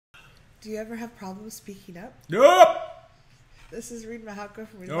Do you ever have problems speaking up? Nope! This is Reid from Nope.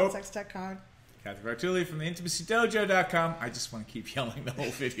 ReidAboutSex.com. Cathy Bartuli from theintimacydojo.com. I just want to keep yelling the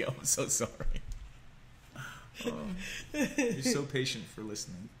whole video. I'm so sorry. You're so patient for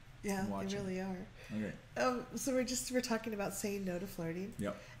listening. Yeah, and watching. they really are. Okay. So we're talking about saying no to flirting.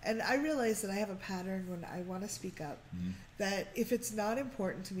 Yep. And I realize that I have a pattern when I want to speak up. Mm-hmm. That if it's not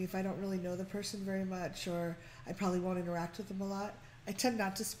important to me, if I don't really know the person very much, or I probably won't interact with them a lot, I tend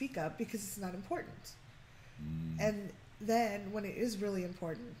not to speak up because it's not important. And then when it is really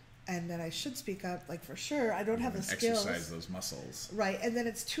important, and then I should speak up, like for sure, I don't have the skills. Exercise those muscles. Right, and then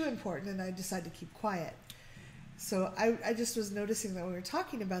it's too important and I decide to keep quiet. So I just was noticing that when we were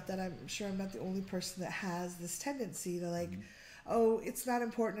talking about that, I'm sure I'm not the only person that has this tendency to like, oh, it's not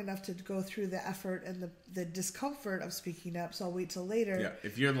important enough to go through the effort and the discomfort of speaking up, so I'll wait till later. Yeah,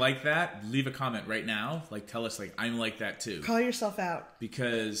 if you're like that, leave a comment right now. Like, tell us, like, I'm like that too. Call yourself out.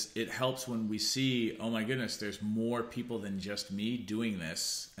 Because it helps when we see, oh my goodness, there's more people than just me doing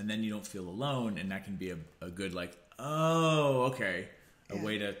this, and then you don't feel alone, and that can be a good, like, oh, okay, a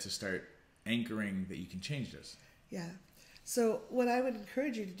way to start anchoring that you can change this. Yeah. So what I would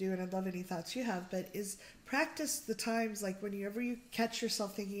encourage you to do, and I'd love any thoughts you have, but is practice the times like whenever you catch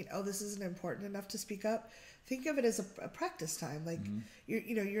yourself thinking, oh, this isn't important enough to speak up, think of it as a practice time. Like,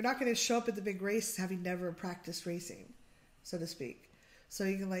 you're not going to show up at the big race having never practiced racing, so to speak. So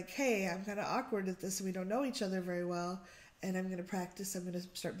you can like, hey, I'm kind of awkward at this and we don't know each other very well, and I'm going to practice. I'm going to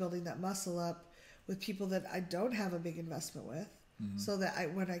start building that muscle up with people that I don't have a big investment with. So that I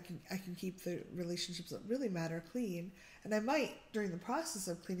can keep the relationships that really matter clean, and I might during the process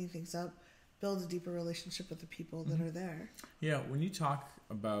of cleaning things up build a deeper relationship with the people that are there. Yeah, when you talk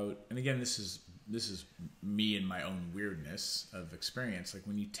about, and again, this is me and my own weirdness of experience. Like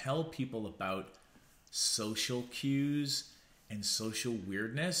when you tell people about social cues and social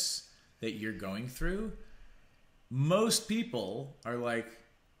weirdness that you're going through, most people are like,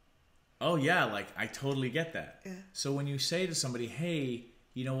 oh yeah, like I totally get that. Yeah. So when you say to somebody, hey,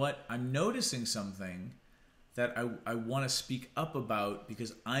 you know what, I'm noticing something that I want to speak up about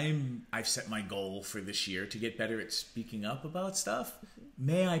because I've set my goal for this year to get better at speaking up about stuff.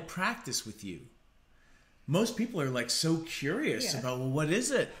 May I practice with you? Most people are like so curious about, well, what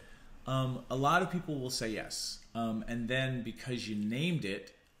is it? A lot of people will say yes. And then because you named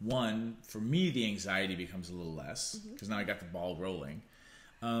it, one, for me, the anxiety becomes a little less because now I got the ball rolling.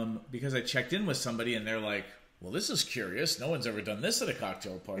 Because I checked in with somebody and they're like, well, this is curious. No one's ever done this at a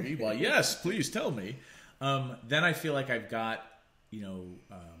cocktail party. Well, yes, please tell me. Then I feel like I've got,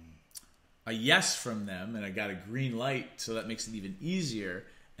 a yes from them and I got a green light. So that makes it even easier.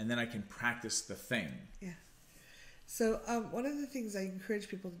 And then I can practice the thing. Yeah. So one of the things I encourage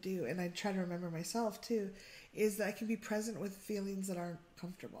people to do, and I try to remember myself too, is that I can be present with feelings that aren't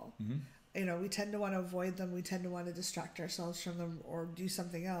comfortable. We tend to want to avoid them. We tend to want to distract ourselves from them or do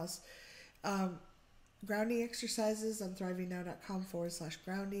something else. Grounding exercises on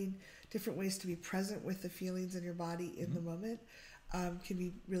thrivingnow.com/grounding, different ways to be present with the feelings in your body in the moment can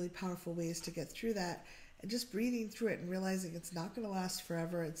be really powerful ways to get through that. And just breathing through it and realizing it's not going to last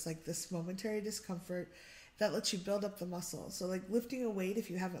forever. It's like this momentary discomfort that lets you build up the muscle. So like lifting a weight, if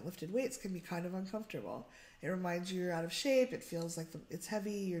you haven't lifted weights, can be kind of uncomfortable. It reminds you you're out of shape. It feels like it's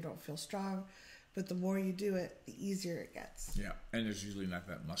heavy. You don't feel strong. But the more you do it, the easier it gets. Yeah, and there's usually not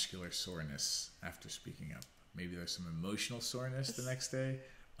that muscular soreness after speaking up. Maybe there's some emotional soreness the next day,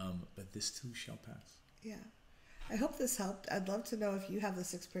 but this too shall pass. Yeah. I hope this helped. I'd love to know if you have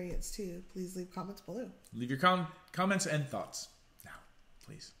this experience too. Please leave comments below. Leave your comments and thoughts now,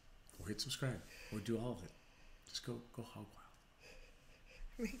 please. Or hit subscribe. Or do all of it. Just go hog wild.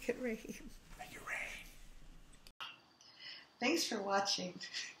 Make it rain. Make it rain. Thanks for watching.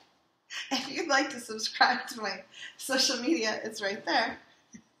 If you'd like to subscribe to my social media, it's right there.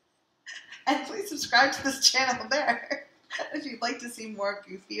 And please subscribe to this channel there. If you'd like to see more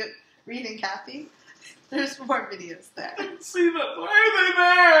goofy Reid and Cathy, there's more videos there. See them. Why are they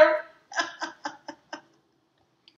there?